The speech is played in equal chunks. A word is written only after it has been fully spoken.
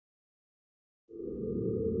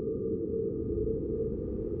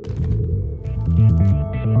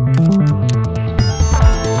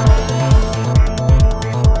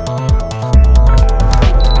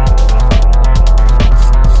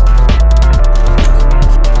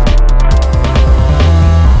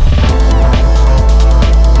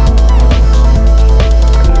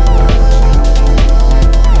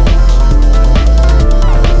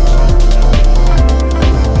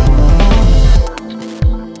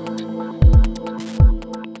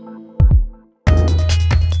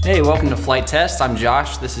Hey, welcome to Flight Test. I'm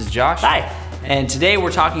Josh. This is Josh. Hi. And today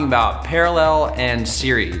we're talking about parallel and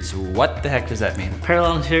series. What the heck does that mean?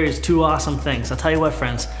 Parallel and series, two awesome things. I'll tell you what,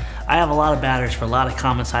 friends. I have a lot of batteries for a lot of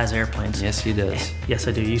common size airplanes. Yes, he does. Yes,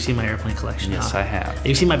 I do. You see my airplane collection. Yes, I have.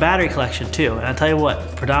 You see my battery collection too. And I'll tell you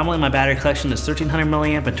what, predominantly my battery collection is 1300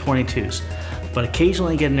 milliamp and 22s. But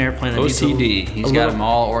occasionally you get an airplane that OCD. needs He's got them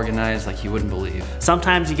all organized like you wouldn't believe.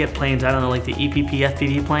 Sometimes you get planes, I don't know, like the EPP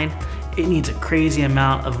FPV plane. It needs a crazy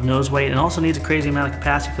amount of nose weight and also needs a crazy amount of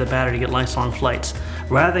capacity for the battery to get lifelong flights.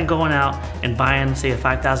 Rather than going out and buying, say, a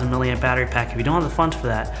 5,000 milliamp battery pack, if you don't have the funds for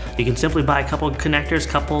that, you can simply buy a couple of connectors,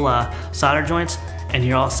 couple solder joints, and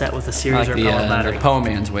you're all set with a series or parallel battery. The Po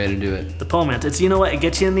Man's way to do it. The Po Man's. It's, you know what, it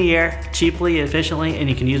gets you in the air cheaply, efficiently, and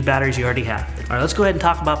you can use batteries you already have. All right, let's go ahead and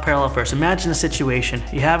talk about parallel first. Imagine a situation.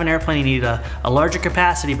 You have an airplane, you need a larger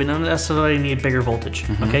capacity, but don't necessarily need bigger voltage.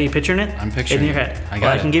 Okay, you picturing it? I'm picturing it. In your head.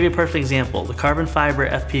 I can give you a perfect example. The carbon fiber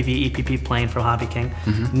FPV EPP plane from Hobby King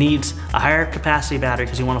needs a higher capacity battery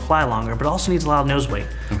because you want to fly longer, but also needs a lot of nose weight.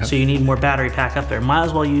 So you need more battery pack up there. Might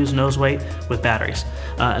as well use nose weight with batteries.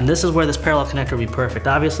 And this is where this parallel connector would be perfect.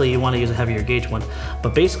 Obviously, you want to use a heavier gauge one,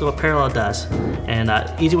 but basically what parallel does, and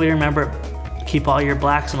easy way to remember, keep all your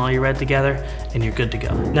blacks and all your red together, and you're good to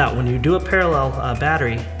go. Now, when you do a parallel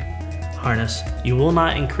battery harness, you will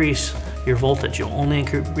not increase your voltage. You'll only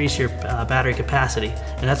increase your battery capacity,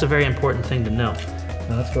 and that's a very important thing to know.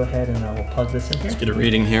 Now let's go ahead and we'll plug this in here. Let's get a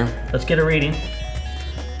reading here. Let's get a reading.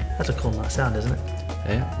 That's a cool sound, isn't it?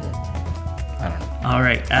 Yeah. I don't know. All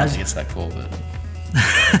right. I don't think it's that cool, but.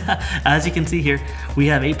 As you can see here, we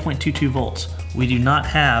have 8.22 volts. We do not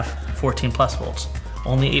have 14 plus volts,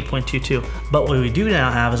 only 8.22. But what we do now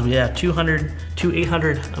have is we have two 800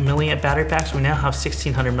 milliamp battery packs. We now have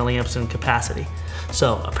 1600 milliamps in capacity.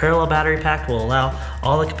 So a parallel battery pack will allow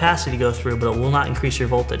all the capacity to go through, but it will not increase your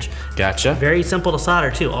voltage. Gotcha. Very simple to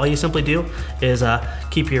solder too. All you simply do is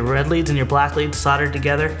keep your red leads and your black leads soldered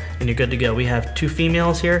together, and you're good to go. We have 2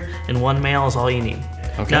 females here, and 1 male is all you need.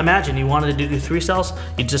 Okay. Now imagine you wanted to do 3 cells,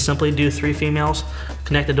 you just simply do 3 females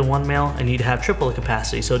connected to 1 male, and you'd have triple the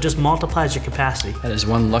capacity. So it just multiplies your capacity. That is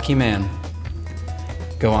one lucky man.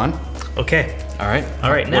 Go on. Okay. All right.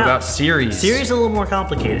 Now, what about series? Series is a little more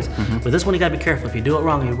complicated. With this one, you gotta be careful. If you do it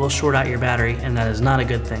wrong, you will short out your battery, and that is not a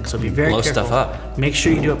good thing. So be very careful. Blow stuff up. Make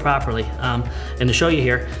sure you do it properly. And to show you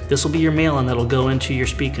here, this will be your mail-in that'll go into your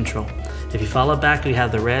speed control. If you follow back, we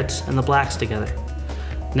have the reds and the blacks together.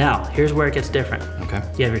 Now, here's where it gets different. Okay.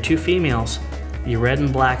 You have your 2 females, your red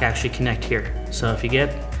and black actually connect here. So if you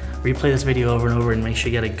replay this video over and over and make sure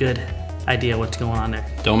you get a good idea what's going on there.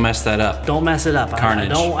 Don't mess that up. Don't mess it up.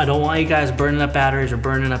 Carnage. I don't want you guys burning up batteries or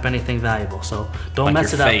burning up anything valuable. So don't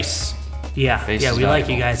mess it up. Face. Yeah, we like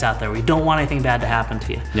you guys out there. We don't want anything bad to happen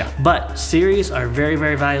to you. Yeah. But series are very,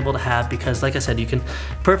 very valuable to have because, like I said,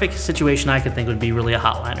 perfect situation I could think would be really a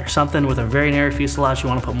hotliner. Something with a very narrow fuselage, you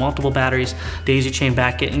want to put multiple batteries, daisy chain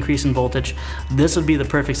back, get increase in voltage. This would be the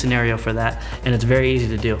perfect scenario for that, and it's very easy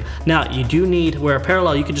to do. Now, you do need, where a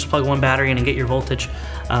parallel, you can just plug 1 battery in and get your voltage.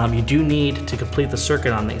 You do need to complete the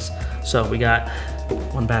circuit on these. So we got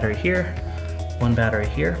 1 battery here, 1 battery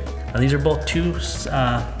here. Now these are both 2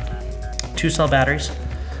 cell batteries.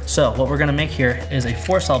 So what we're gonna make here is a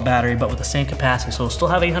 4 cell battery, but with the same capacity. So we'll still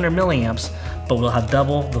have 800 milliamps, but we'll have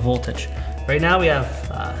double the voltage. Right now we have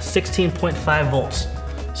 16.5 volts.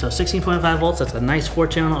 So 16.5 volts, that's a nice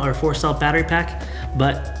 4-channel or 4 cell battery pack,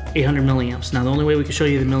 but 800 milliamps. Now the only way we can show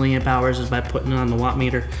you the milliamp hours is by putting it on the watt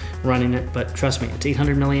meter, running it, but trust me, it's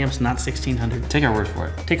 800 milliamps, not 1600. Take our word for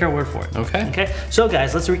it. Take our word for it. Okay. Okay, so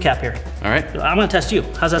guys, let's recap here. All right. I'm gonna test you.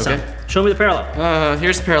 How's that sound? Show me the parallel.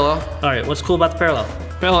 Here's the parallel. All right, what's cool about the parallel?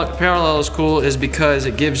 Parallel is cool is because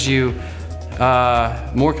it gives you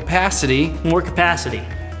more capacity. More capacity.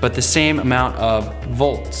 But the same amount of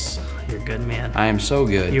volts. You're a good man. I am so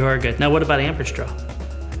good. You are good. Now what about amperage draw?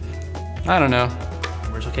 I don't know.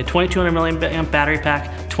 Okay, 2200 milliamp battery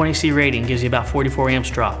pack, 20C rating gives you about 44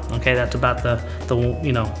 amps draw. Okay, that's about the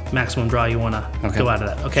maximum draw you want to go out of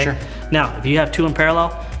that. Okay. Sure. Now, if you have 2 in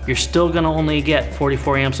parallel, you're still going to only get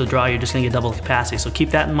 44 amps of draw. You're just going to get double the capacity. So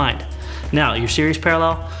keep that in mind. Now, your series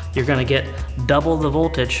parallel, you're going to get double the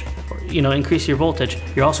voltage. Increase your voltage.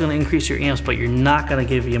 You're also going to increase your amps, but you're not going to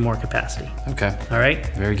give you more capacity. Okay. All right.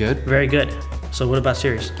 Very good. Very good. So what about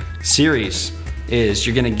series? Series is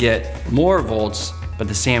you're going to get more volts, but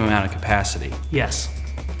the same amount of capacity. Yes.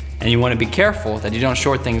 And you want to be careful that you don't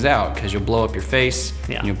short things out because you'll blow up your face,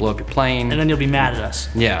 and you'll blow up your plane. And then you'll be mad at us.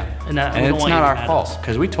 Yeah. And it's not our fault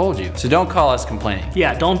because we told you. So don't call us complaining.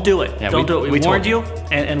 Yeah, don't do it. Yeah, don't do it. We warned you,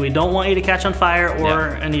 and we don't want you to catch on fire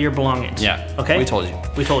or any of your belongings. Yeah. Okay? We told you.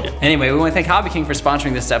 We told you. Anyway, we want to thank Hobby King for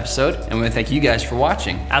sponsoring this episode, and we want to thank you guys for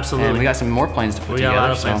watching. Absolutely. And we got some more planes to put together. We got a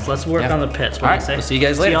lot of planes. Let's work on the pits. What All do you say? We'll see you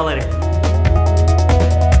guys later. See y'all later.